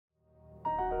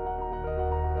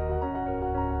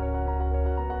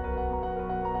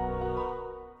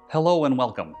Hello and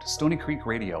welcome to Stony Creek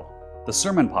Radio, the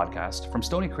sermon podcast from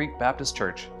Stony Creek Baptist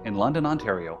Church in London,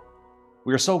 Ontario.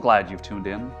 We are so glad you've tuned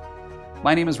in.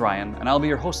 My name is Ryan, and I'll be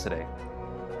your host today.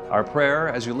 Our prayer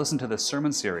as you listen to this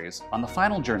sermon series on the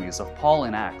final journeys of Paul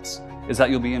in Acts is that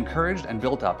you'll be encouraged and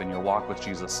built up in your walk with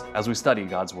Jesus as we study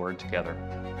God's Word together.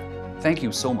 Thank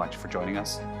you so much for joining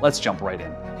us. Let's jump right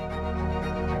in.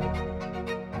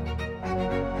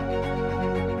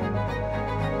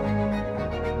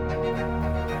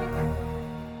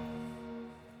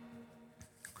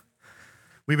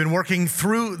 We've been working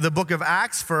through the book of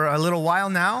Acts for a little while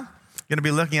now. Going to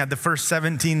be looking at the first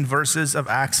 17 verses of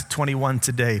Acts 21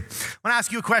 today. I want to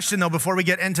ask you a question, though, before we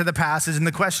get into the passage, and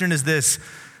the question is this.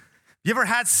 You ever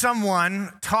had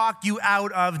someone talk you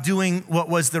out of doing what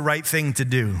was the right thing to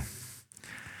do?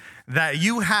 That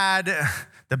you had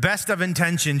the best of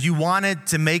intentions, you wanted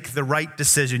to make the right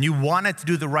decision, you wanted to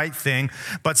do the right thing,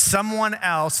 but someone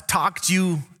else talked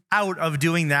you out of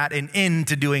doing that and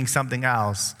into doing something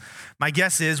else. My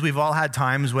guess is we've all had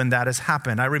times when that has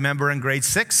happened. I remember in grade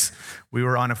 6, we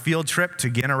were on a field trip to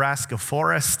Ganaraska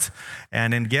Forest.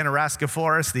 And in Ganaraska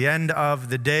Forest, the end of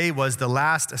the day was the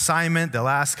last assignment, the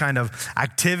last kind of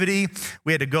activity.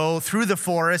 We had to go through the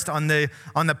forest on the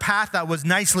path that was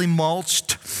nicely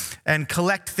mulched and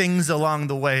collect things along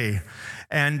the way.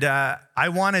 And I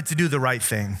wanted to do the right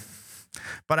thing.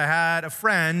 But I had a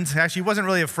friend, actually he wasn't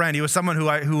really a friend, he was someone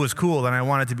who was cool and I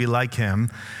wanted to be like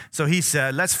him. So he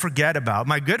said, let's forget about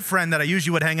my good friend that I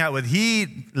usually would hang out with.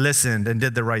 He listened and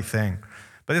did the right thing.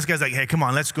 But this guy's like, hey, come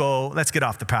on, let's get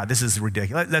off the path. This is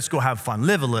ridiculous. Let's go have fun,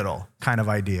 live a little kind of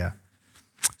idea.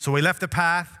 So we left the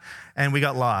path and we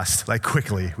got lost,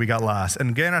 quickly, we got lost.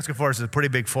 And Ganaraska Forest is a pretty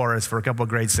big forest for a couple of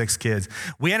grade 6 kids.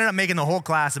 We ended up making the whole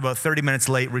class about 30 minutes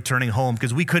late returning home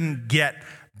because we couldn't get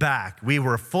back. We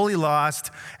were fully lost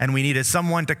and we needed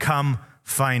someone to come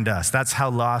find us. That's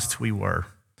how lost we were.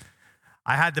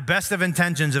 I had the best of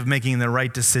intentions of making the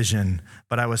right decision,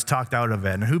 but I was talked out of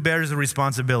it. And who bears the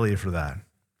responsibility for that?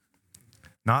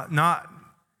 Not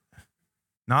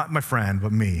my friend,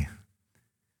 but me.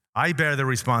 I bear the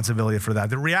responsibility for that.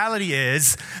 The reality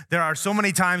is there are so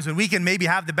many times when we can maybe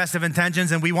have the best of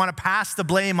intentions and we want to pass the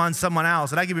blame on someone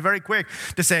else. And I can be very quick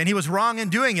to say, and he was wrong in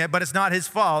doing it, but it's not his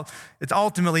fault. It's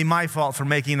ultimately my fault for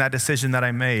making that decision that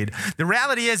I made. The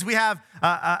reality is we have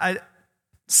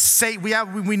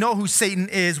we know who Satan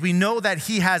is. We know that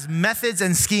he has methods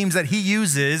and schemes that he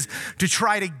uses to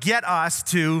try to get us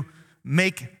to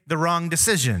make the wrong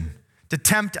decision, to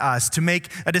tempt us to make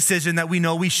a decision that we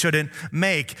know we shouldn't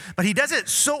make. But he does it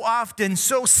so often,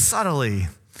 so subtly.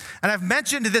 And I've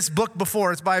mentioned this book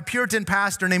before. It's by a Puritan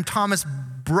pastor named Thomas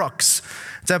Brooks.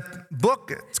 It's a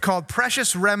book, it's called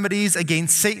Precious Remedies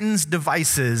Against Satan's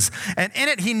Devices. And in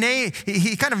it,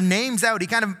 he kind of names out, he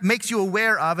kind of makes you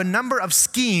aware of a number of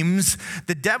schemes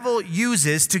the devil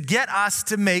uses to get us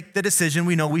to make the decision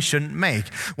we know we shouldn't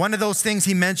make. One of those things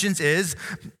he mentions is,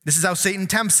 this is how Satan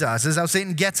tempts us. This is how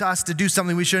Satan gets us to do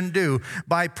something we shouldn't do,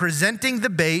 by presenting the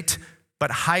bait,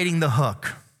 but hiding the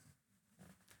hook.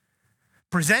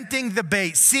 Presenting the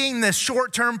bait, seeing the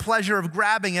short-term pleasure of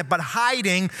grabbing it, but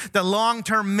hiding the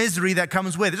long-term misery that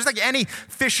comes with it. Just like any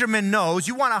fisherman knows,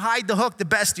 you want to hide the hook the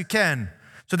best you can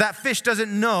so that fish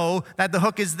doesn't know that the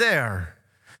hook is there.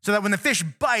 So that when the fish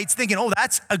bites, thinking, oh,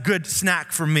 that's a good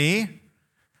snack for me,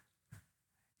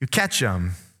 you catch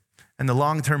him. And the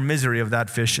long-term misery of that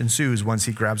fish ensues once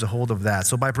he grabs a hold of that.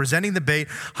 So by presenting the bait,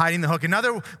 hiding the hook.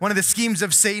 Another one of the schemes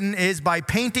of Satan is by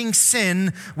painting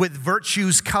sin with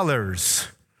virtue's colors.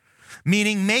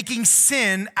 Meaning making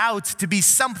sin out to be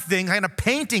something, kind of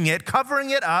painting it, covering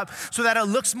it up so that it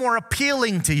looks more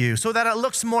appealing to you, so that it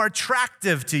looks more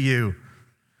attractive to you.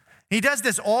 He does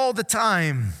this all the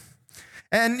time.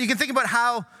 And you can think about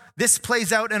how this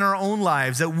plays out in our own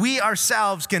lives, that we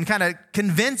ourselves can kind of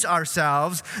convince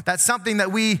ourselves that something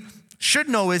that we should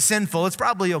know is sinful, it's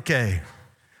probably okay.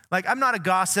 Like, I'm not a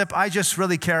gossip, I just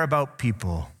really care about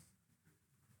people.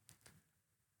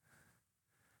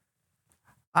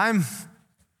 I'm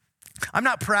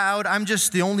not proud, I'm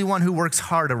just the only one who works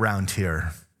hard around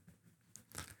here.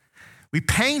 We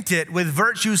paint it with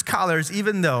virtue's colors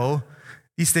even though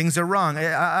these things are wrong.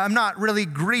 I'm not really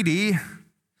greedy,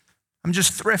 I'm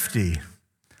just thrifty.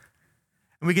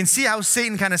 And we can see how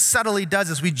Satan kind of subtly does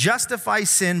this. We justify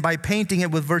sin by painting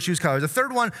it with virtue's colors. The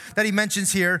third one that he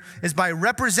mentions here is by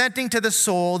representing to the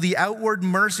soul the outward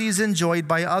mercies enjoyed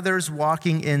by others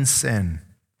walking in sin.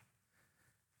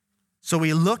 So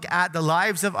we look at the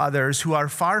lives of others who are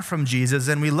far from Jesus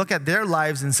and we look at their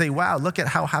lives and say, wow, look at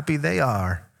how happy they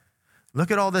are. Look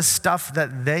at all this stuff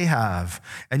that they have.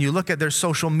 And you look at their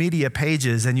social media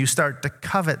pages and you start to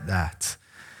covet that.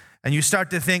 And you start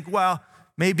to think, well,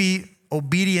 maybe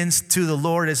obedience to the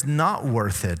Lord is not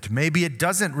worth it. Maybe it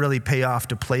doesn't really pay off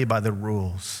to play by the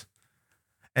rules.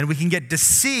 And we can get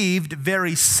deceived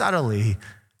very subtly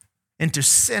into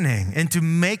sinning, into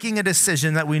making a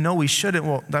decision that we know we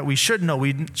shouldn't, that we should know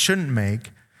we shouldn't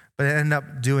make, but end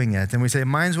up doing it. And we say,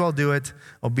 might as well do it.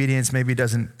 Obedience maybe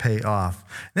doesn't pay off.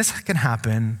 And this can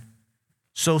happen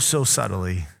so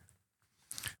subtly.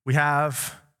 We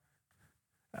have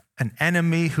an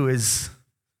enemy who is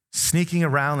sneaking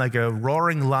around like a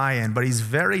roaring lion, but he's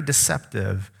very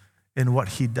deceptive in what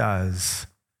he does.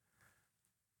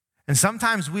 And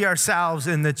sometimes we ourselves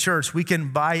in the church, we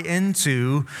can buy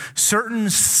into certain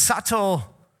subtle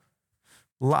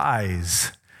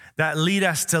lies that lead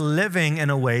us to living in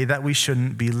a way that we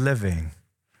shouldn't be living.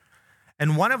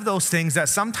 And one of those things that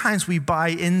sometimes we buy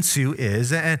into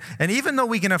is, and even though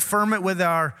we can affirm it with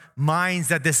our minds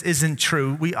that this isn't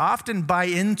true, we often buy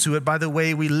into it by the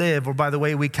way we live or by the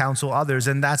way we counsel others,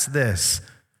 and that's this.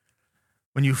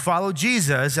 When you follow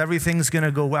Jesus, everything's going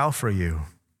to go well for you.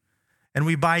 And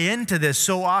we buy into this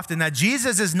so often that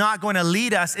Jesus is not going to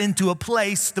lead us into a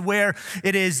place where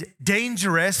it is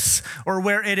dangerous or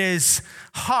where it is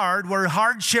hard, where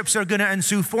hardships are going to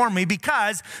ensue for me,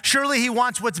 because surely he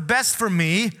wants what's best for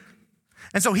me.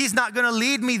 And so he's not going to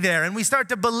lead me there. And we start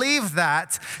to believe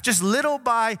that just little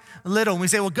by little. And we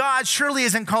say, well, God surely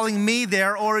isn't calling me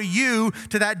there or you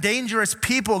to that dangerous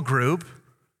people group,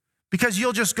 because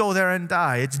you'll just go there and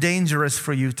die. It's dangerous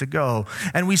for you to go.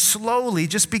 And we slowly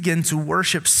just begin to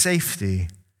worship safety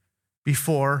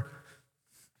before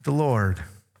the Lord.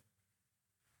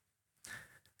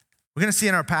 We're going to see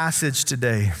in our passage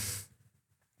today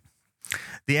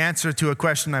the answer to a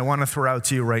question I want to throw out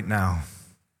to you right now.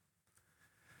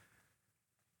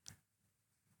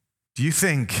 Do you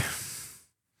think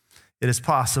it is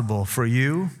possible for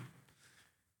you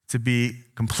to be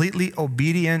completely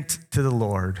obedient to the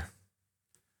Lord,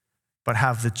 but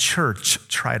have the church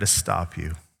try to stop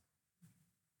you?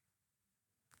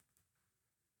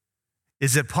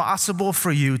 Is it possible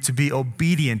for you to be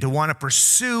obedient, to want to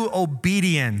pursue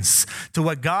obedience to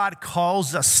what God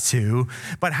calls us to,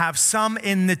 but have some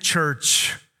in the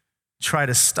church try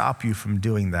to stop you from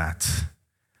doing that?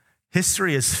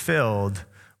 History is filled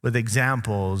with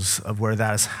examples of where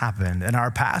that has happened. And our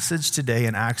passage today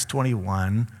in Acts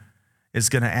 21 is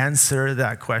going to answer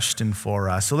that question for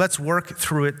us. So let's work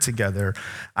through it together.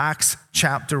 Acts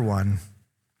chapter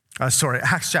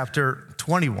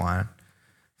 21,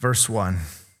 verse 1.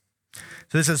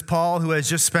 So this is Paul, who has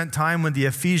just spent time with the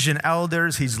Ephesian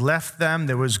elders. He's left them.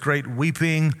 There was great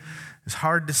weeping. It's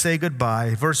hard to say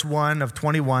goodbye. Verse 1 of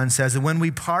 21 says, and when we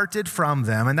parted from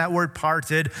them, and that word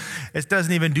parted, it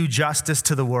doesn't even do justice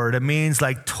to the word. It means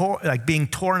like being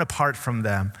torn apart from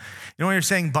them. You know, when you're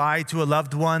saying bye to a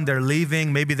loved one, they're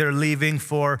leaving. Maybe they're leaving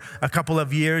for a couple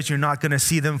of years. You're not going to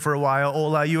see them for a while.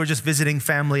 Ola, you were just visiting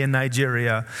family in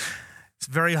Nigeria. It's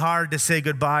very hard to say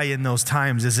goodbye in those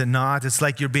times, is it not? It's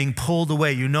like you're being pulled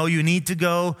away. You know you need to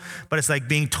go, but it's like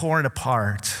being torn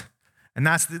apart. And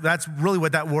that's really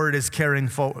what that word is carrying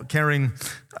kind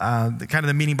of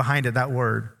the meaning behind it, that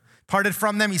word. Parted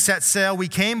from them, he set sail. We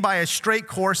came by a straight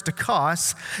course to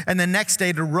Kos, and the next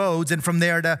day to Rhodes, and from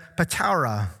there to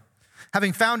Patara.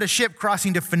 Having found a ship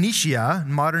crossing to Phoenicia,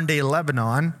 modern-day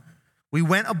Lebanon, we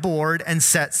went aboard and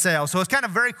set sail. So it's kind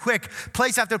of very quick,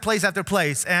 place after place after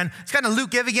place. And it's kind of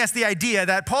Luke giving us the idea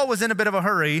that Paul was in a bit of a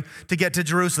hurry to get to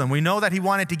Jerusalem. We know that he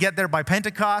wanted to get there by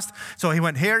Pentecost, so he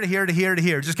went here to here to here to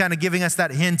here, just kind of giving us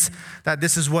that hint that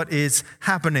this is what is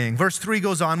happening. Verse 3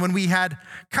 goes on, when we had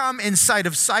come in sight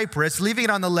of Cyprus, leaving it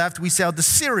on the left, we sailed to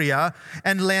Syria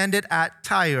and landed at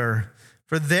Tyre.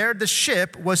 For there the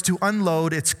ship was to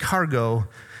unload its cargo.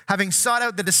 Having sought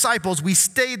out the disciples, we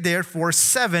stayed there for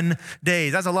 7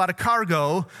 days. That's a lot of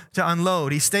cargo to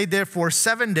unload. He stayed there for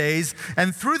 7 days,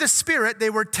 and through the Spirit, they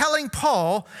were telling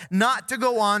Paul not to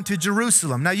go on to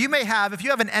Jerusalem. Now, you may have, if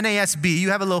you have an NASB, you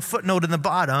have a little footnote in the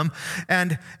bottom,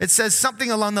 and it says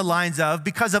something along the lines of,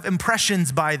 because of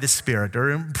impressions by the Spirit, or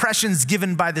impressions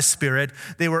given by the Spirit,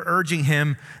 they were urging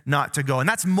him not to go. And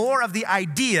that's more of the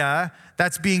idea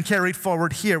that's being carried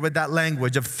forward here with that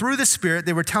language of through the Spirit,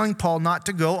 they were telling Paul not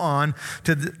to go on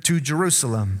to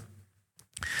Jerusalem.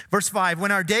 Verse 5,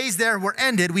 when our days there were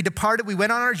ended, we departed, we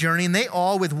went on our journey, and they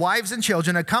all, with wives and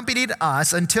children, accompanied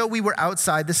us until we were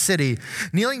outside the city.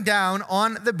 Kneeling down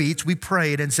on the beach, we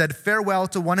prayed and said farewell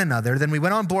to one another. Then we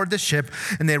went on board the ship,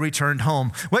 and they returned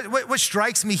home. What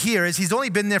strikes me here is he's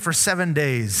only been there for 7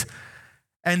 days.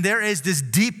 And there is this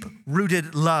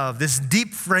deep-rooted love, this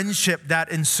deep friendship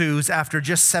that ensues after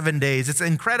just 7 days. It's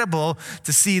incredible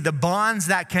to see the bonds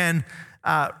that can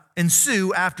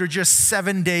ensue after just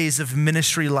 7 days of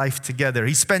ministry life together.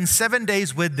 He spends 7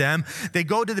 days with them. They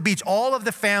go to the beach. All of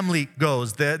the family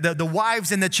goes. The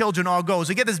wives and the children all go. So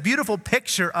you get this beautiful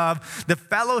picture of the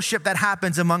fellowship that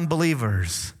happens among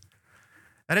believers.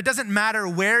 And it doesn't matter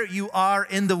where you are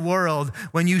in the world,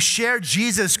 when you share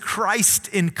Jesus Christ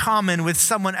in common with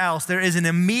someone else, there is an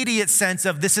immediate sense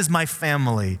of, this is my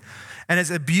family. And it's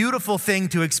a beautiful thing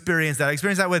to experience that. I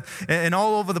experienced that in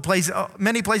all over the place,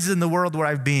 many places in the world where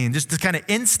I've been. Just this kind of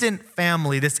instant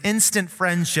family, this instant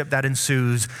friendship that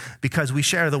ensues because we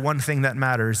share the one thing that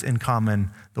matters in common,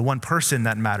 the one person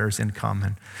that matters in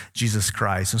common, Jesus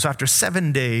Christ. And so after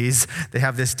 7 days, they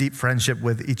have this deep friendship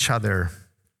with each other.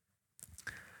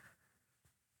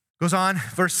 Goes on,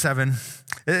 verse 7.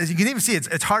 As you can even see,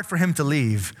 it's hard for him to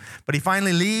leave. But he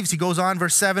finally leaves. He goes on,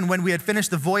 verse 7. When we had finished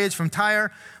the voyage from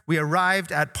Tyre, we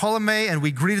arrived at Ptolemais, and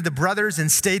we greeted the brothers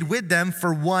and stayed with them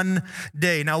for 1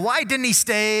 day. Now, why didn't he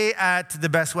stay at the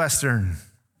Best Western?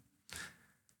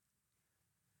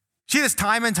 See this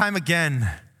time and time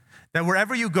again, that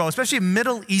wherever you go, especially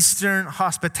Middle Eastern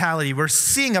hospitality, we're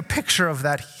seeing a picture of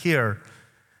that here.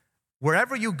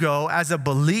 Wherever you go, as a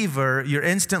believer, you're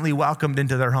instantly welcomed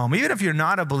into their home. Even if you're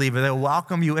not a believer, they'll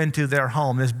welcome you into their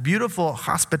home. This beautiful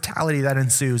hospitality that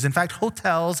ensues. In fact,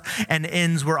 hotels and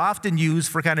inns were often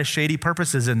used for kind of shady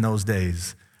purposes in those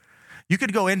days. You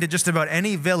could go into just about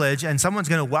any village and someone's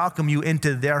going to welcome you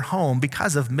into their home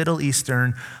because of Middle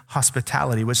Eastern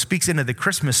hospitality, which speaks into the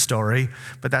Christmas story,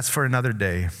 but that's for another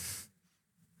day.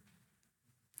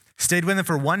 Stayed with them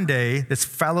for 1 day. This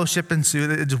fellowship ensued.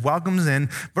 It just welcomes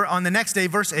in. On the next day,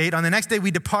 verse 8, on the next day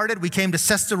we departed. We came to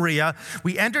Caesarea.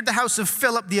 We entered the house of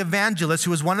Philip the evangelist,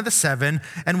 who was one of the 7,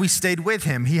 and we stayed with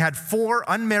him. He had 4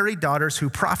 unmarried daughters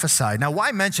who prophesied. Now,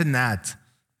 why mention that?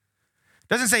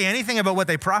 Doesn't say anything about what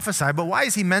they prophesied, but why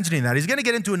is he mentioning that? He's going to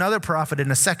get into another prophet in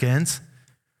a second.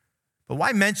 But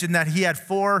why mention that he had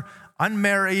 4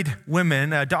 unmarried women,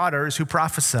 daughters who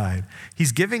prophesied?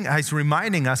 He's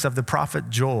reminding us of the prophet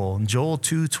Joel, in Joel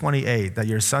 2:28, that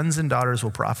your sons and daughters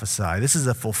will prophesy. This is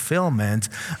a fulfillment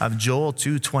of Joel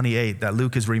 2:28 that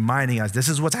Luke is reminding us. This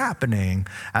is what's happening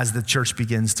as the church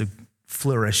begins to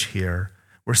flourish here.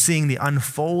 We're seeing the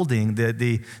unfolding,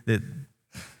 the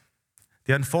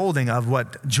unfolding of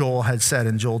what Joel had said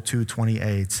in Joel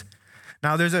 2:28.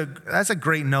 Now, that's a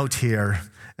great note here.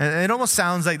 And it almost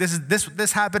sounds like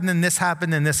this happened and this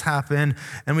happened and this happened,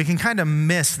 and we can kind of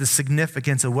miss the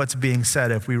significance of what's being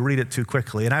said if we read it too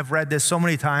quickly. And I've read this so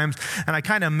many times, and I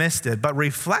kind of missed it. But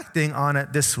reflecting on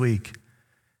it this week,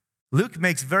 Luke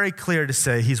makes very clear to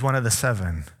say he's one of the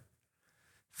 7.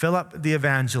 Philip the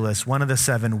evangelist, one of the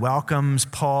 7, welcomes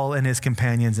Paul and his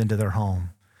companions into their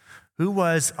home. Who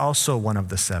was also one of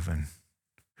the 7,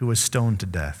 who was stoned to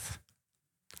death?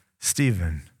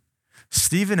 Stephen.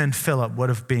 Stephen and Philip would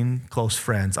have been close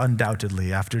friends,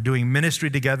 undoubtedly, after doing ministry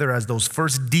together as those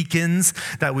first deacons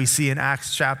that we see in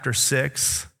Acts chapter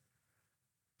 6.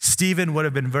 Stephen would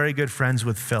have been very good friends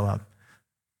with Philip.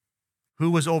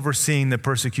 Who was overseeing the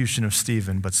persecution of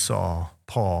Stephen but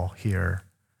Paul here?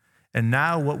 And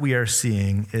now what we are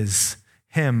seeing is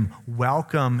him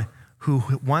welcome who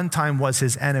one time was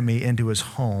his enemy into his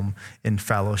home in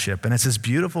fellowship. And it's this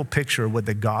beautiful picture of what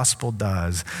the gospel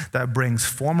does that brings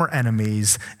former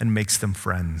enemies and makes them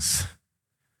friends.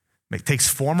 It takes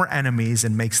former enemies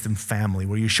and makes them family,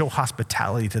 where you show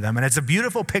hospitality to them. And it's a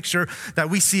beautiful picture that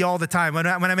we see all the time. When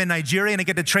I'm in Nigeria and I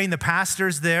get to train the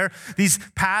pastors there, these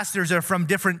pastors are from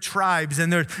different tribes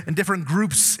and they're in different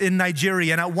groups in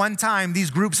Nigeria. And at one time, these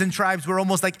groups and tribes were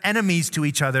almost like enemies to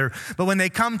each other. But when they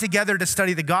come together to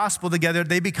study the gospel together,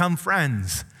 they become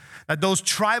friends. That those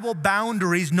tribal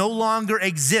boundaries no longer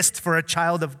exist for a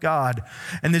child of God.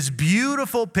 And this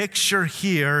beautiful picture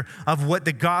here of what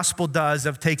the gospel does,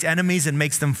 of takes enemies and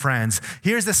makes them friends.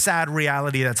 Here's the sad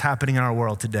reality that's happening in our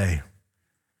world today.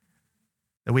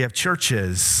 That we have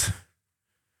churches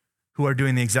who are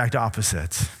doing the exact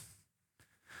opposite.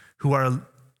 Who are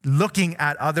looking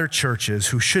at other churches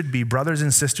who should be brothers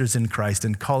and sisters in Christ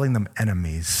and calling them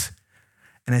enemies.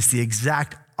 And it's the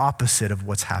exact opposite of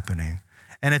what's happening.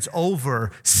 And it's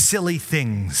over silly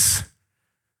things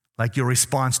like your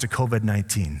response to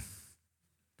COVID-19.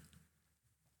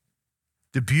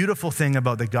 The beautiful thing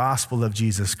about the gospel of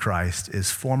Jesus Christ is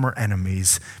former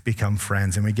enemies become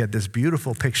friends. And we get this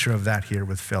beautiful picture of that here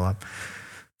with Philip.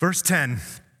 Verse 10,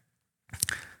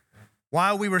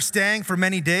 while we were staying for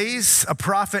many days, a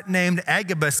prophet named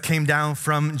Agabus came down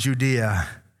from Judea.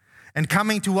 And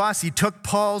coming to us, he took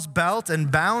Paul's belt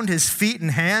and bound his feet and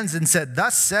hands and said,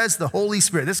 "Thus says the Holy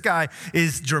Spirit." This guy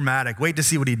is dramatic. Wait to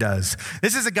see what he does.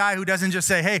 This is a guy who doesn't just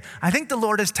say, "Hey, I think the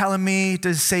Lord is telling me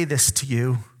to say this to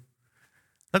you."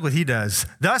 Look what he does.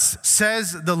 Thus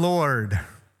says the Lord.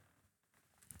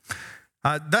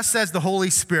 Thus says the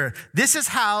Holy Spirit. This is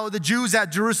how the Jews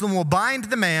at Jerusalem will bind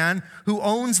the man who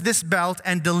owns this belt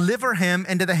and deliver him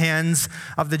into the hands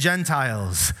of the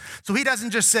Gentiles. So he doesn't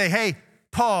just say, hey,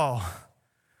 Paul,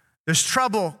 there's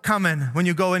trouble coming when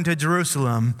you go into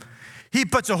Jerusalem. He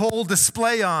puts a whole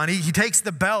display on. He takes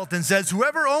the belt and says,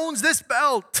 whoever owns this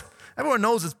belt, everyone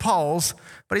knows it's Paul's,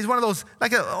 but he's one of those,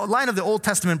 like a line of the Old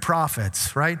Testament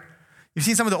prophets, right? You've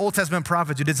seen some of the Old Testament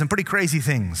prophets who did some pretty crazy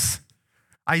things.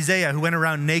 Isaiah, who went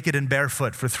around naked and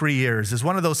barefoot for 3 years, is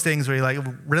one of those things where you're like,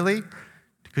 really?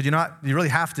 Could you not? You really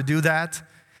have to do that?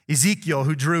 Ezekiel,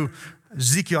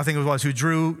 I think it was, who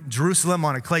drew Jerusalem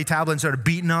on a clay tablet and started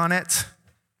beating on it.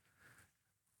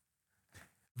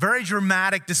 Very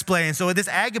dramatic display. And so this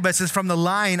Agabus is from the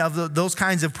line of those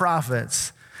kinds of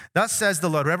prophets. Thus says the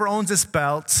Lord, whoever owns this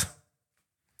belt,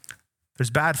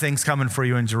 there's bad things coming for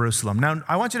you in Jerusalem. Now,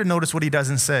 I want you to notice what he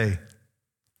doesn't say.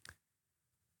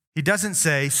 He doesn't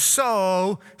say,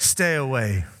 so stay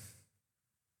away.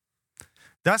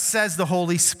 Thus says the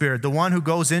Holy Spirit, the one who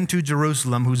goes into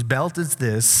Jerusalem, whose belt is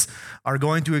this, are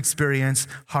going to experience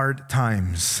hard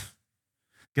times.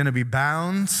 Going to be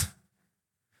bound,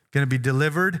 going to be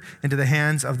delivered into the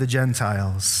hands of the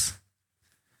Gentiles.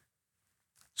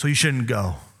 So you shouldn't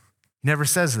go. He never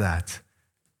says that.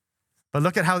 But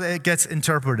look at how it gets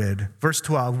interpreted. Verse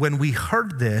 12, when we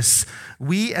heard this,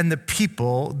 we and the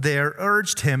people there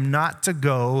urged him not to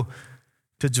go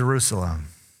to Jerusalem.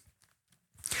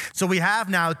 So we have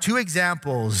now two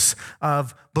examples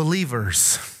of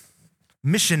believers,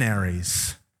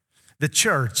 missionaries, the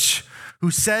church,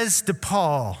 who says to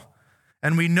Paul,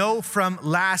 and we know from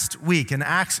last week in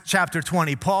Acts chapter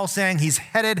 20, Paul saying he's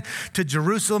headed to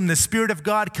Jerusalem. The Spirit of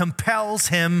God compels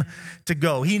him to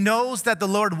go. He knows that the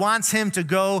Lord wants him to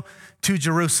go to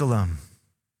Jerusalem.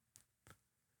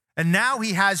 And now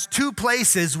he has two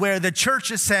places where the church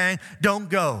is saying, don't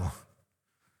go,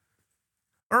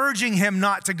 urging him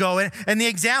not to go. And the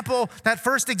example, that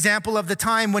first example of the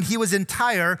time when he was in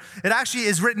Tyre, it actually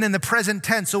is written in the present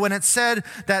tense. So when it said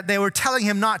that they were telling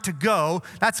him not to go,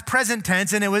 that's present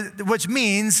tense, and which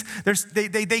means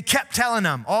they kept telling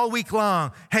him all week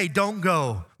long, hey, don't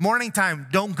go. Morning time,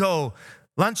 don't go.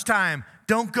 Lunchtime,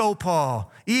 don't go,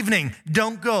 Paul. Evening,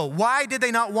 don't go. Why did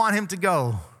they not want him to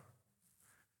go?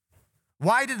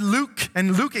 Why did Luke,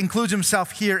 and Luke includes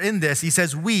himself here in this, he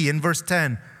says we in verse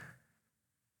 10.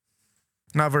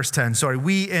 Not verse 10, sorry.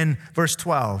 We in verse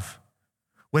 12.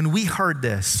 When we heard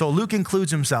this, so Luke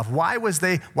includes himself. Why were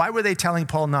they telling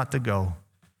Paul not to go?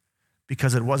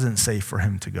 Because it wasn't safe for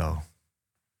him to go.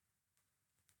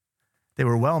 They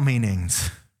were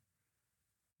well-meanings.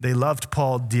 They loved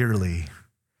Paul dearly.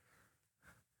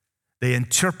 They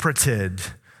interpreted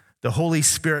the Holy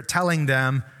Spirit telling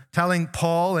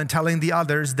Paul and telling the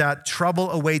others that trouble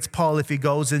awaits Paul if he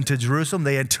goes into Jerusalem.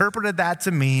 They interpreted that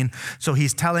to mean, so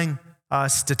he's telling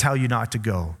us to tell you not to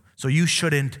go. So you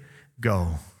shouldn't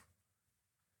go.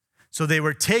 So they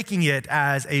were taking it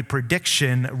as a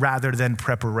prediction rather than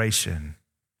preparation.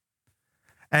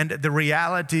 And the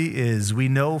reality is, we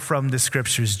know from the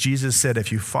scriptures, Jesus said,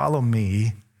 if you follow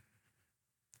me,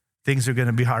 things are going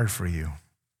to be hard for you.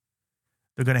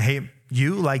 They're going to hate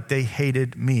you like they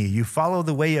hated me. You follow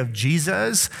the way of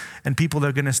Jesus, and people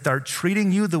are going to start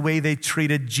treating you the way they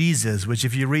treated Jesus, which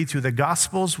if you read through the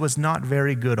Gospels was not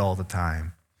very good all the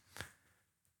time.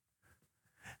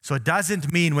 So it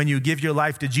doesn't mean when you give your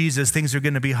life to Jesus, things are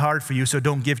going to be hard for you, so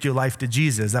don't give your life to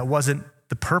Jesus. That wasn't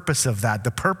the purpose of that.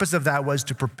 The purpose of that was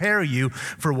to prepare you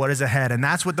for what is ahead. And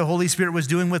that's what the Holy Spirit was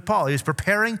doing with Paul. He was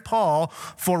preparing Paul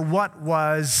for what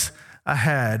was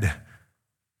ahead.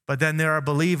 But then there are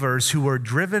believers who were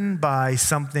driven by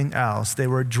something else. They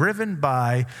were driven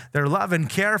by their love and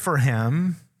care for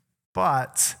him,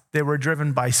 but they were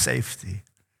driven by safety.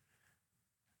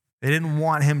 They didn't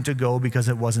want him to go because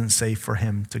it wasn't safe for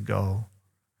him to go.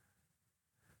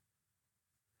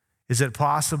 Is it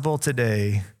possible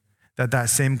today that that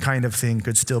same kind of thing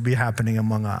could still be happening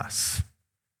among us?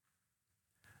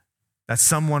 That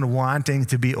someone wanting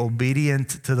to be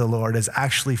obedient to the Lord is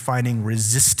actually finding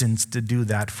resistance to do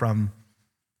that from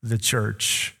the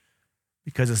church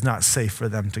because it's not safe for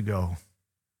them to go.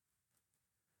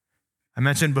 I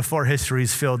mentioned before, history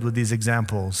is filled with these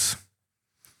examples.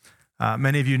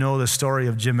 Many of you know the story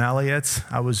of Jim Elliot.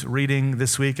 I was reading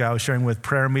this week, I was sharing with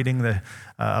prayer meeting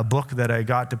a book that I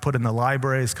got to put in the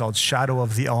library. It's called Shadow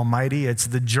of the Almighty. It's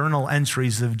the journal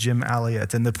entries of Jim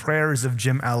Elliot and the prayers of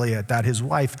Jim Elliot that his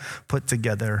wife put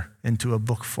together into a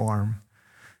book form.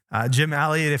 Jim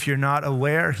Elliot, if you're not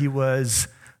aware, he was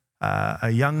a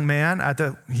young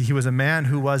man. He was a man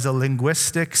who was a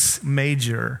linguistics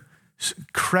major,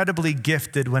 incredibly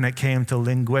gifted when it came to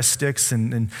linguistics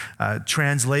and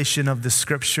translation of the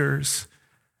scriptures.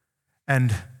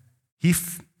 And he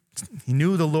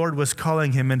knew the Lord was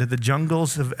calling him into the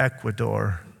jungles of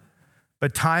Ecuador.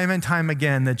 But time and time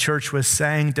again, the church was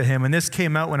saying to him, and this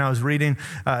came out when I was reading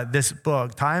this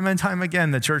book, time and time again,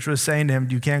 the church was saying to him,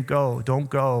 you can't go, don't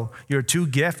go. You're too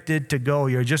gifted to go.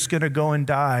 You're just going to go and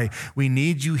die. We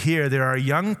need you here. There are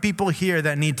young people here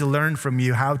that need to learn from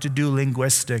you how to do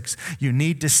linguistics. You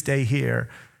need to stay here.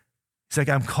 He's like,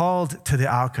 I'm called to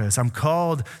the Aucas. I'm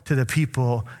called to the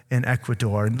people in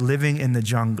Ecuador living in the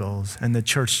jungles, and the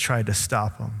church tried to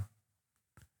stop him.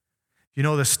 You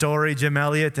know the story, Jim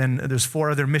Elliot, and there's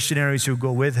 4 other missionaries who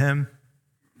go with him.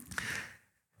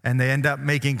 And they end up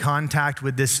making contact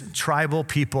with this tribal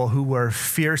people who were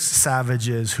fierce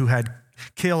savages who had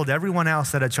killed everyone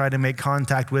else that had tried to make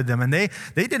contact with them. And they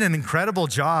did an incredible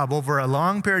job over a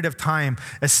long period of time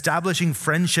establishing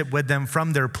friendship with them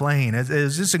from their plane. It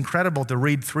was just incredible to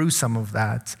read through some of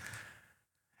that.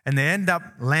 And they end up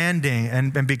landing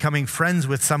and becoming friends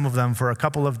with some of them for a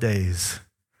couple of days.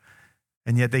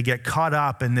 And yet they get caught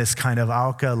up in this kind of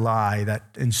Auca lie that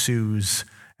ensues,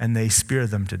 and they spear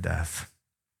them to death.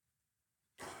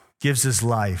 Gives his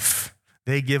life.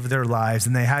 They give their lives,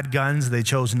 and they had guns. They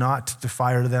chose not to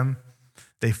fire them.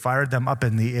 They fired them up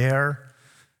in the air,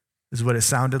 is what it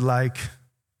sounded like.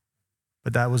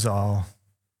 But that was all.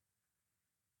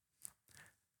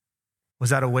 Was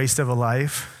that a waste of a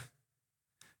life?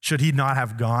 Should he not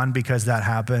have gone because that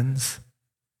happens?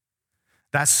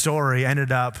 That story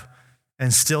ended up,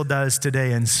 and still does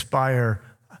today, inspire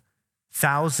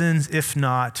thousands, if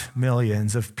not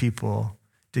millions, of people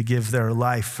to give their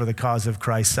life for the cause of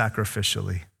Christ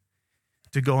sacrificially,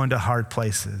 to go into hard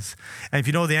places. And if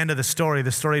you know the end of the story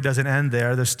doesn't end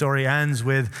there. The story ends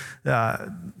with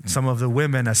some of the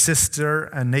women, a sister,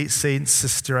 a Nate Saint's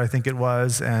sister, I think it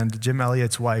was, and Jim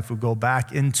Elliot's wife, who go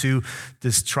back into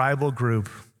this tribal group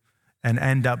and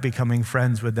end up becoming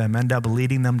friends with them, end up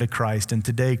leading them to Christ. And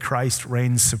today, Christ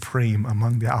reigns supreme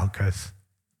among the Aucas.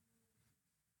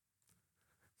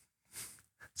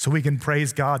 So we can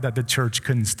praise God that the church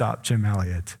couldn't stop Jim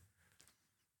Elliot.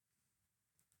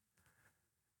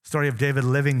 The story of David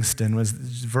Livingstone was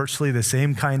virtually the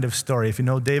same kind of story. If you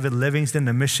know David Livingstone,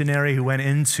 a missionary who went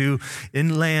into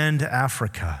inland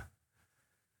Africa,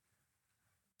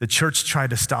 the church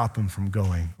tried to stop him from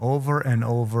going over and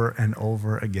over and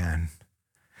over again.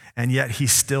 And yet he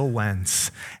still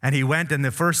went. And he went, and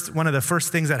one of the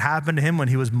first things that happened to him when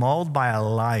he was mauled by a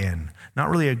lion, not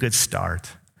really a good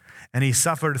start. And he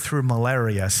suffered through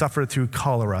malaria, suffered through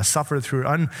cholera, suffered through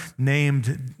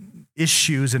unnamed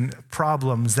issues and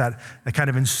problems that kind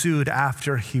of ensued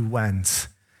after he went.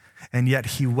 And yet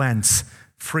he went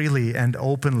freely and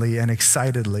openly and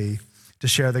excitedly to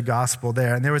share the gospel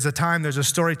there. And there's a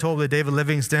story told of David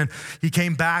Livingstone. He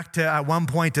came back at one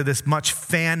point to this much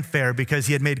fanfare because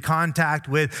he had made contact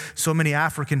with so many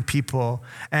African people,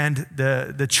 and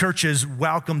the churches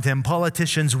welcomed him,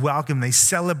 politicians welcomed him, they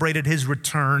celebrated his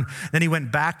return. Then he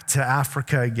went back to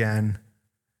Africa again,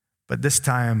 but this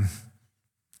time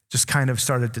just kind of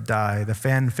started to die. The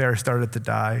fanfare started to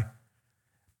die.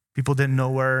 People didn't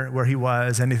know where he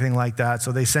was, anything like that,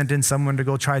 so they sent in someone to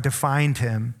go try to find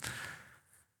him.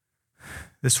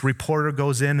 This reporter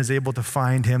goes in, is able to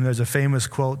find him. There's a famous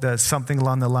quote that's something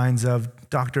along the lines of,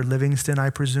 "Dr. Livingstone,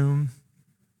 I presume."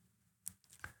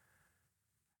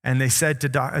 And they said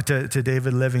to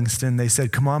David Livingstone, they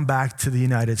said, "Come on back to the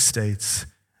United States.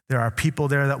 There are people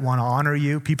there that want to honor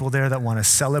you, people there that want to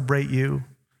celebrate you.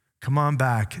 Come on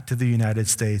back to the United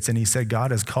States." And he said, "God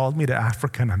has called me to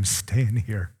Africa, and I'm staying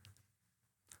here.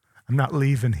 I'm not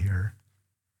leaving here."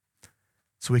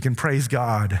 So we can praise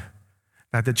God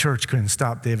that the church couldn't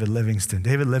stop David Livingstone.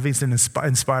 David Livingstone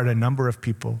inspired a number of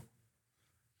people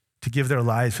to give their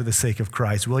lives for the sake of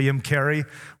Christ. William Carey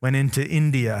went into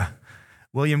India.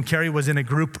 William Carey was in a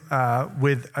group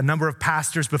with a number of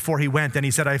pastors before he went, and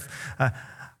he said,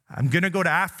 I'm going to go to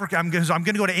Africa, I'm going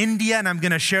to go to India, and I'm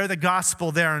going to share the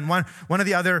gospel there. And one of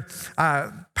the other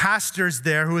pastors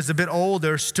there, who was a bit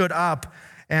older, stood up,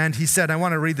 and he said, I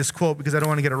want to read this quote because I don't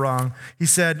want to get it wrong. He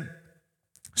said,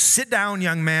 "Sit down,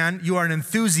 young man. You are an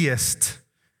enthusiast.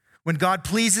 When God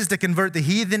pleases to convert the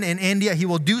heathen in India, he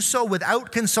will do so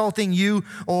without consulting you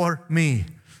or me."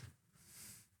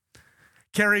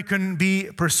 Carey couldn't be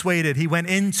persuaded. He went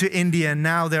into India, and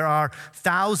now there are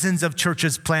thousands of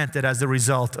churches planted as a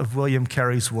result of William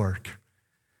Carey's work.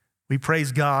 We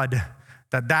praise God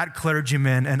that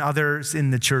clergyman and others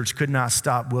in the church could not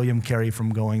stop William Carey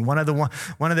from going. One of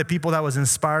the people that was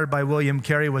inspired by William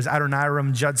Carey was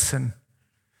Adoniram Judson.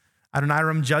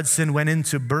 Adoniram Judson went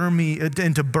into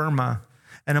Burma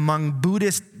and among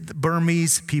Buddhist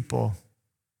Burmese people,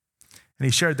 and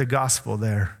he shared the gospel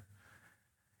there.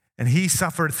 And he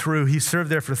served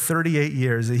there for 38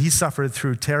 years. He suffered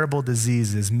through terrible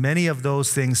diseases. Many of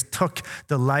those things took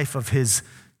the life of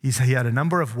he had a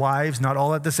number of wives, not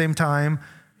all at the same time,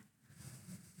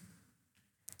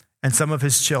 and some of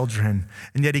his children.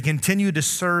 And yet he continued to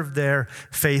serve there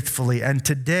faithfully. And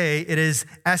today it is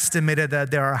estimated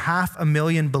that there are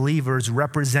 500,000 believers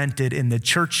represented in the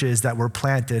churches that were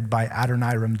planted by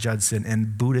Adoniram Judson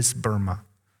in Buddhist Burma.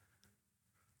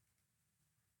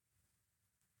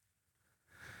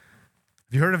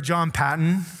 Have you heard of John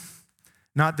Paton?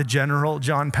 Not the general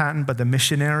John Paton, but the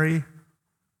missionary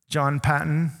John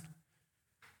Paton.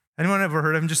 Anyone ever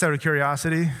heard of him, just out of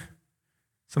curiosity?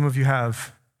 Some of you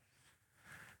have.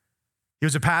 He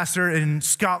was a pastor in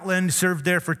Scotland, served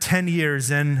there for 10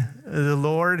 years, and the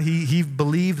Lord, he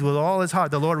believed with all his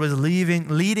heart, the Lord was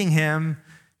leading him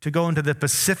to go into the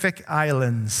Pacific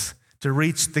Islands to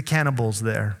reach the cannibals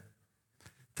there,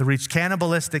 to reach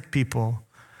cannibalistic people.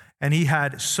 And he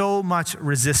had so much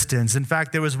resistance. In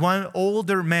fact, there was one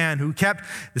older man who kept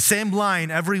the same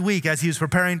line every week as he was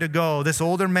preparing to go. This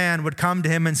older man would come to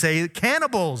him and say,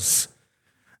 "Cannibals,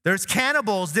 there's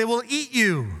cannibals, they will eat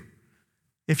you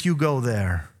if you go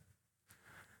there."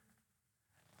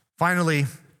 Finally,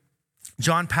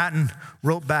 John Paton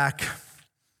wrote back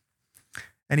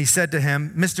and he said to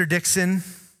him, "Mr. Dixon,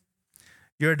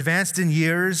 you're advanced in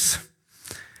years,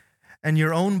 and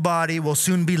your own body will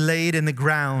soon be laid in the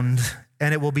ground,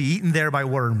 and it will be eaten there by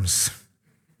worms."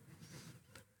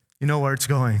 You know where it's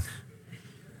going.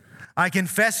 "I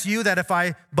confess you that if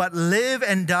I but live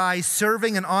and die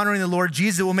serving and honoring the Lord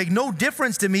Jesus, it will make no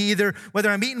difference to me either whether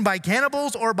I'm eaten by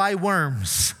cannibals or by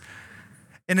worms.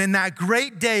 And in that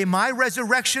great day, my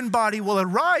resurrection body will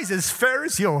arise as fair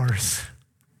as yours."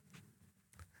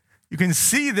 You can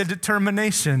see the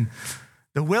determination,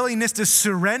 the willingness to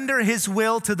surrender his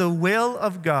will to the will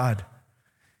of God,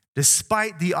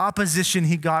 despite the opposition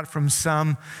he got from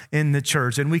some in the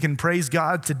church. And we can praise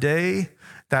God today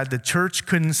that the church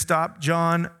couldn't stop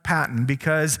John Paton,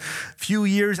 because a few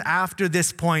years after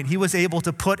this point, he was able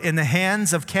to put in the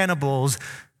hands of cannibals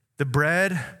the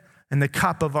bread and the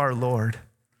cup of our Lord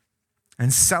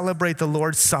and celebrate the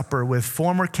Lord's Supper with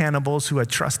former cannibals who had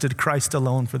trusted Christ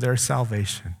alone for their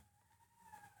salvation.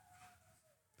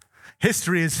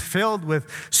 History is filled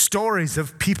with stories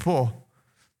of people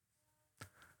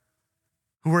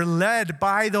who were led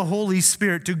by the Holy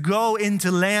Spirit to go into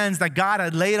lands that God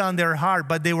had laid on their heart,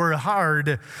 but they were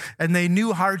hard and they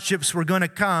knew hardships were going to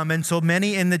come. And so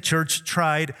many in the church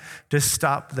tried to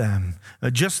stop them.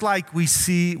 Just like we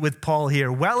see with Paul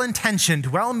here, well-intentioned,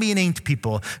 well-meaning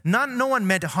people. No one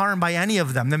meant harm by any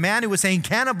of them. The man who was saying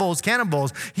cannibals,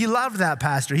 cannibals, he loved that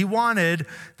pastor. He wanted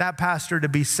that pastor to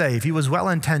be safe. He was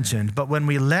well-intentioned. But when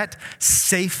we let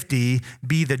safety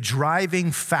be the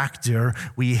driving factor,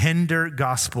 we hinder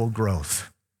gospel growth.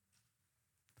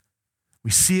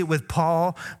 We see it with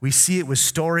Paul. We see it with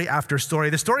story after story.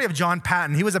 The story of John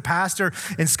Paton, he was a pastor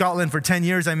in Scotland for 10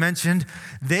 years, I mentioned.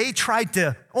 They tried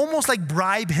to almost like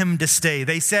bribe him to stay.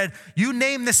 They said, "You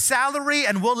name the salary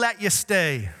and we'll let you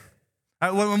stay.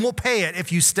 And we'll pay it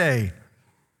if you stay."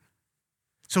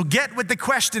 So get what the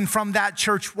question from that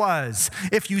church was.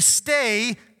 If you stay,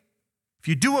 if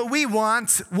you do what we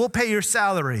want, we'll pay your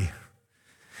salary.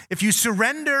 If you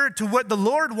surrender to what the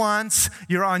Lord wants,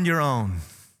 you're on your own.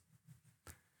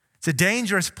 It's a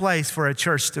dangerous place for a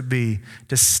church to be,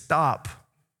 to stop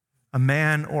a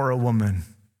man or a woman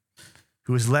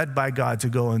who is led by God to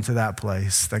go into that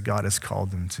place that God has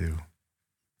called them to.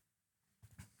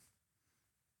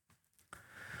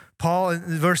 Paul,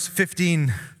 in verse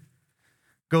 15,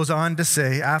 goes on to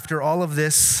say, after all of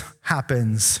this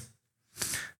happens,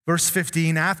 verse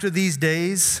 15, after these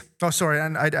days,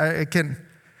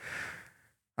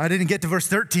 I didn't get to verse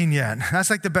 13 yet. That's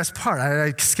like the best part.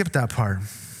 I skipped that part.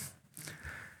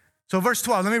 So verse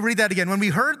 12, let me read that again. When we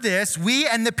heard this, we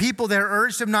and the people there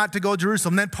urged him not to go to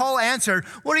Jerusalem. Then Paul answered,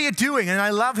 "What are you doing?" And I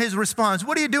love his response.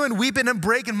 "What are you doing weeping and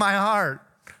breaking my heart?"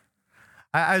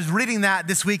 I was reading that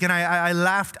this week and I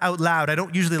laughed out loud. I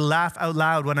don't usually laugh out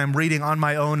loud when I'm reading on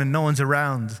my own and no one's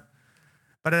around.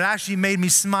 but it actually made me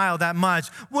smile that much.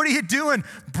 What are you doing?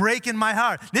 Breaking my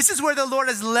heart. This is where the Lord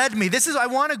has led me. I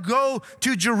want to go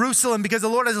to Jerusalem because the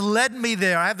Lord has led me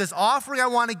there. I have this offering I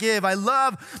want to give. I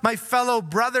love my fellow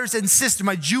brothers and sisters,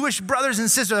 my Jewish brothers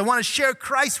and sisters. I want to share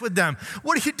Christ with them.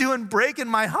 What are you doing? Breaking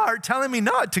my heart, telling me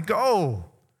not to go.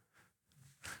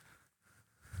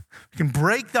 We can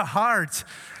break the heart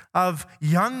of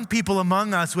young people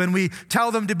among us when we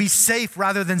tell them to be safe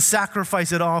rather than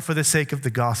sacrifice it all for the sake of the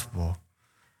gospel.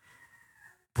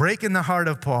 Breaking the heart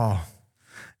of Paul.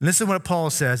 Listen to what Paul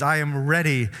says. I am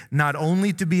ready not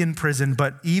only to be in prison,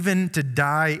 but even to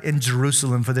die in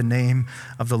Jerusalem for the name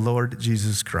of the Lord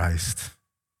Jesus Christ.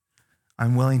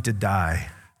 I'm willing to die.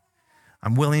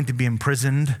 I'm willing to be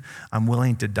imprisoned. I'm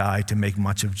willing to die to make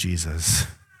much of Jesus.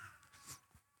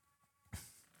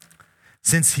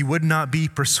 Since he would not be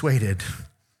persuaded,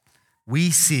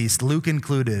 we ceased, Luke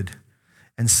included,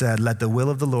 and said, let the will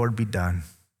of the Lord be done.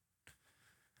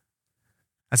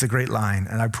 That's a great line,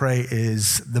 and I pray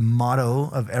is the motto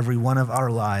of every one of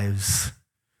our lives,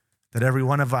 that every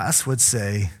one of us would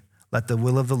say, let the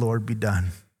will of the Lord be done.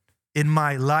 In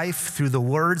my life, through the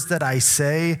words that I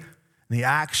say, the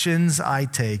actions I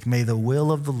take, may the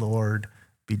will of the Lord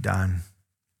be done.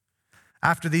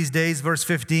 After these days, verse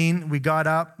 15, we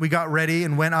got ready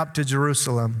and went up to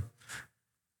Jerusalem.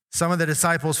 Some of the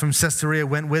disciples from Caesarea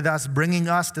went with us, bringing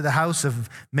us to the house of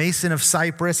Mason of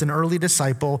Cyprus, an early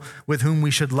disciple with whom we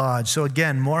should lodge. So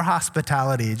again, more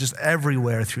hospitality just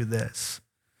everywhere through this.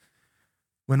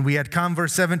 When we had come,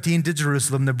 verse 17, to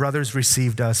Jerusalem, the brothers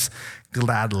received us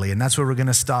gladly. And that's where we're going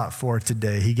to stop for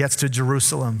today. He gets to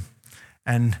Jerusalem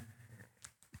and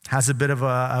has a bit of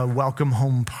a welcome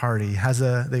home party.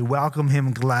 They welcome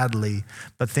him gladly,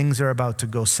 but things are about to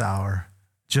go sour,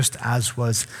 just as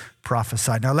was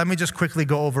prophesied. Now, let me just quickly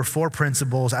go over 4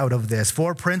 principles out of this.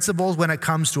 4 principles when it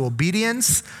comes to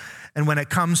obedience and when it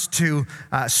comes to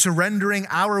surrendering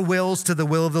our wills to the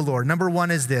will of the Lord. Number 1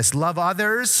 is this: love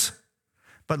others,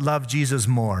 but love Jesus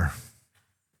more.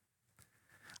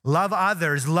 Love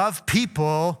others, love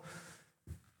people,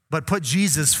 but put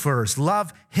Jesus first.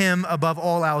 Love him above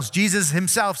all else. Jesus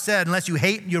himself said, unless you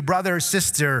hate your brother or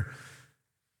sister,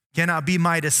 cannot be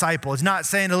my disciple. It's not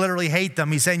saying to literally hate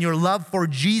them. He's saying your love for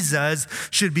Jesus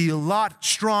should be a lot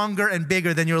stronger and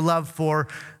bigger than your love for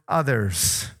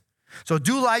others. So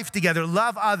do life together.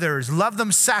 Love others. Love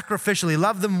them sacrificially.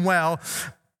 Love them well.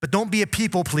 But don't be a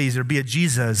people pleaser. Be a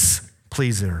Jesus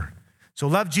pleaser. So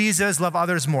love Jesus, love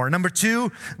others more. Number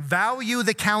 2, value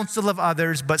the counsel of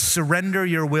others, but surrender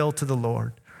your will to the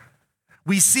Lord.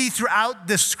 We see throughout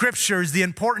the scriptures the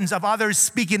importance of others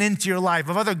speaking into your life,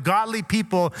 of other godly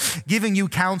people giving you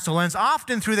counsel. And it's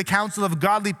often through the counsel of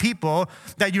godly people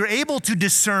that you're able to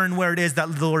discern where it is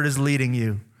that the Lord is leading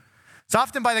you. It's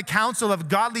often by the counsel of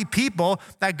godly people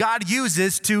that God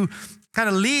uses to kind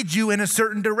of lead you in a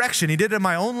certain direction. He did it in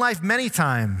my own life many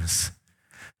times.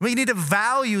 We need to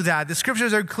value that. The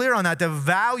scriptures are clear on that, to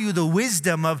value the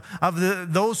wisdom of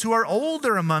those who are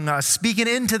older among us, speaking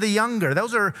into the younger.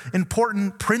 Those are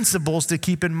important principles to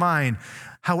keep in mind.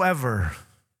 However,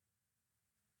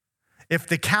 if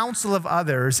the counsel of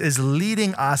others is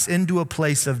leading us into a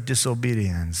place of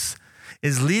disobedience,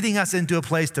 is leading us into a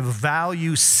place to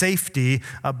value safety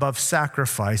above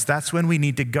sacrifice, that's when we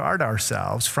need to guard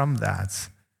ourselves from that.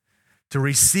 To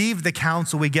receive the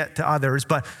counsel we get to others,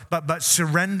 but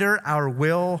surrender our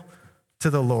will to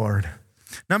the Lord.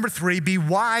 Number 3, be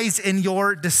wise in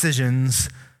your decisions,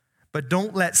 but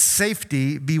don't let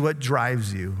safety be what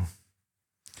drives you.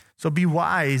 So be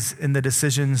wise in the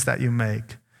decisions that you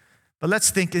make. But let's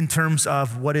think in terms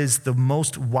of what is the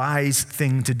most wise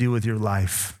thing to do with your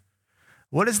life.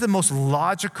 What is the most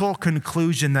logical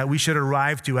conclusion that we should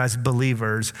arrive to as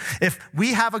believers? If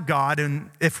we have a God,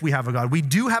 we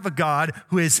do have a God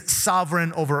who is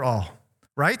sovereign over all,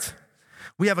 right?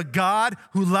 We have a God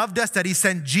who loved us, that he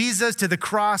sent Jesus to the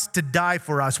cross to die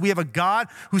for us. We have a God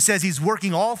who says he's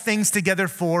working all things together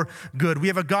for good. We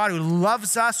have a God who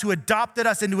loves us, who adopted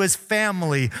us into his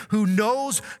family, who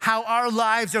knows how our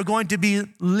lives are going to be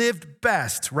lived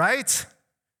best, right?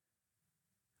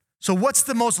 So what's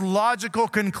the most logical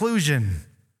conclusion?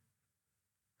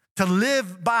 To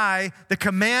live by the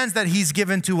commands that he's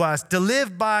given to us, to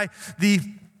live by the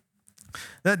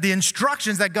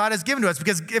instructions that God has given to us.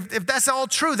 Because if that's all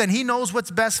true, then he knows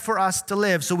what's best for us to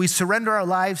live. So we surrender our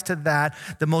lives to that.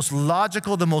 The most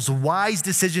logical, the most wise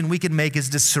decision we can make is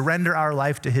to surrender our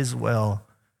life to his will.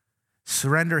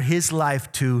 Surrender his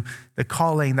life to the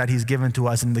calling that he's given to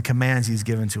us and the commands he's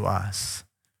given to us.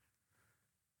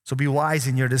 So be wise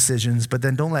in your decisions, but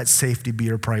then don't let safety be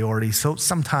your priority. So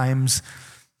sometimes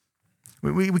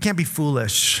We can't be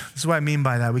foolish. This is what I mean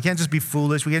by that. We can't just be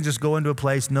foolish. We can't just go into a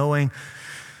place knowing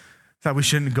that we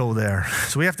shouldn't go there.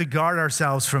 So we have to guard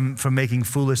ourselves from making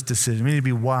foolish decisions. We need to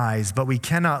be wise, but we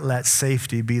cannot let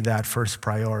safety be that first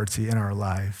priority in our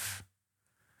life.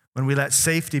 When we let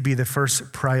safety be the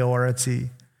first priority,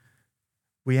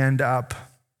 we end up,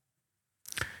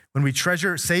 when we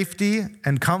treasure safety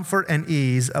and comfort and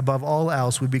ease above all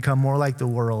else, we become more like the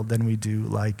world than we do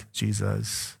like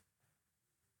Jesus.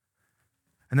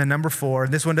 And then number 4,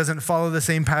 this one doesn't follow the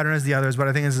same pattern as the others, but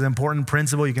I think this is an important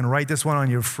principle. You can write this one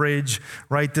on your fridge,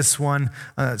 write this one,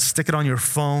 stick it on your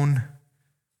phone.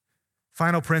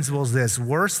 Final principle is this: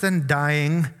 worse than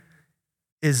dying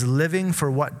is living for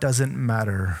what doesn't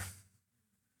matter.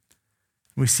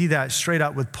 We see that straight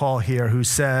up with Paul here, who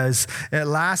says,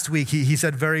 last week he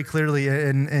said very clearly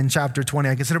in chapter 20,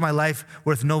 I consider my life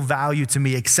worth no value to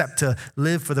me except to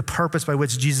live for the purpose by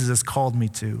which Jesus has called me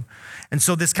to. And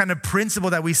so this kind of principle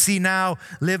that we see now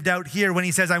lived out here when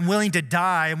he says, I'm willing to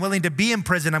die, I'm willing to be in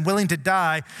prison, I'm willing to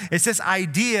die. It's this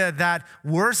idea that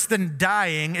worse than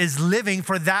dying is living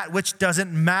for that which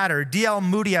doesn't matter. D.L.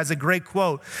 Moody has a great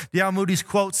quote. D.L. Moody's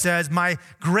quote says, my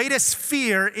greatest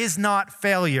fear is not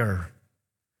failure.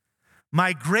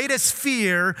 My greatest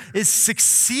fear is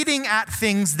succeeding at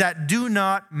things that do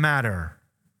not matter.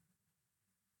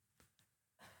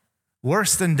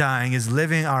 Worse than dying is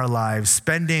living our lives,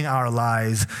 spending our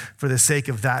lives for the sake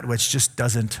of that which just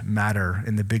doesn't matter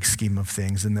in the big scheme of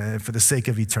things, and for the sake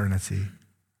of eternity.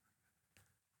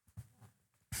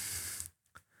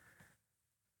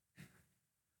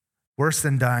 Worse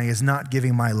than dying is not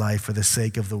giving my life for the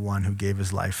sake of the one who gave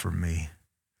his life for me.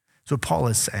 So Paul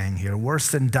is saying here,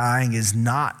 worse than dying is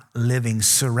not living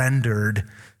surrendered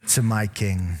to my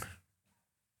King.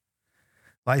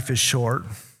 Life is short.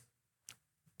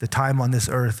 The time on this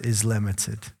earth is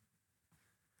limited.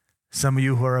 Some of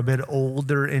you who are a bit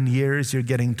older in years, you're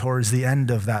getting towards the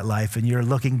end of that life, and you're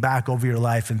looking back over your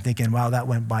life and thinking, wow, that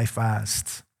went by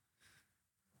fast.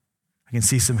 I can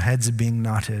see some heads being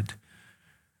knotted.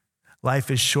 Life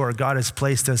is short. God has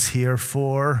placed us here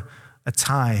for a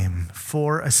time,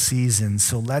 for a season.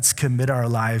 So let's commit our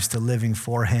lives to living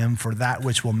for him, for that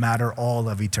which will matter all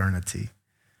of eternity.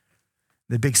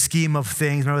 The big scheme of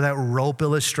things, remember that rope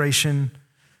illustration?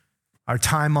 Our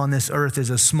time on this earth is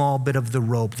a small bit of the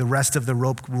rope. The rest of the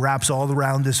rope wraps all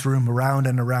around this room, around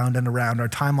and around and around. Our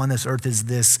time on this earth is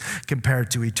this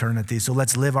compared to eternity. So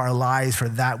let's live our lives for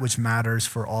that which matters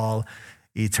for all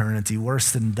eternity.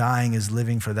 Worse than dying is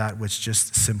living for that which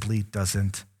just simply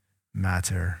doesn't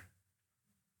matter.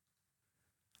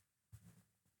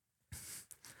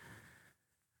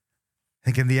 I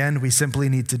think in the end, we simply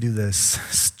need to do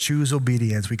this. Choose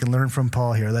obedience. We can learn from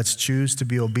Paul here. Let's choose to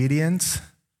be obedient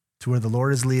to where the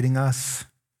Lord is leading us.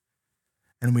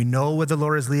 And we know where the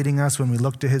Lord is leading us when we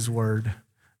look to his word.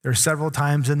 There are several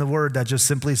times in the word that just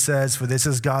simply says, for this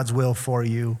is God's will for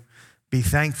you. Be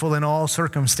thankful in all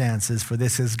circumstances, for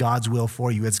this is God's will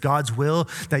for you. It's God's will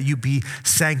that you be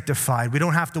sanctified. We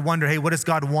don't have to wonder, hey, what does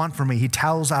God want from me? He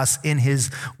tells us in his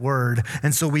word.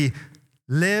 And so we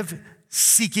live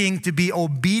seeking to be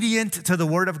obedient to the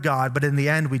word of God, but in the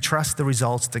end, we trust the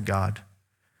results to God.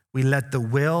 We let the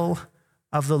will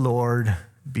of the Lord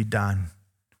be done.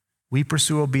 We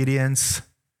pursue obedience.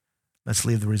 Let's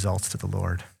leave the results to the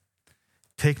Lord.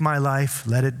 Take my life,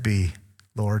 let it be,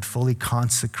 Lord, fully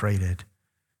consecrated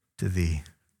to thee.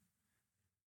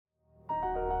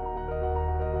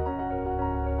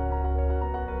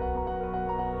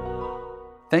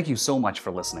 Thank you so much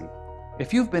for listening.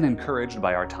 If you've been encouraged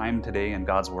by our time today in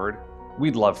God's Word,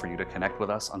 we'd love for you to connect with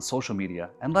us on social media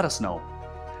and let us know.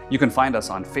 You can find us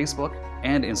on Facebook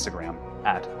and Instagram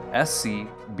at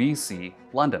SCBC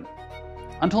London.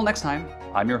 Until next time,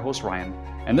 I'm your host Ryan,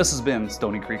 and this has been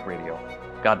Stony Creek Radio.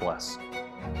 God bless.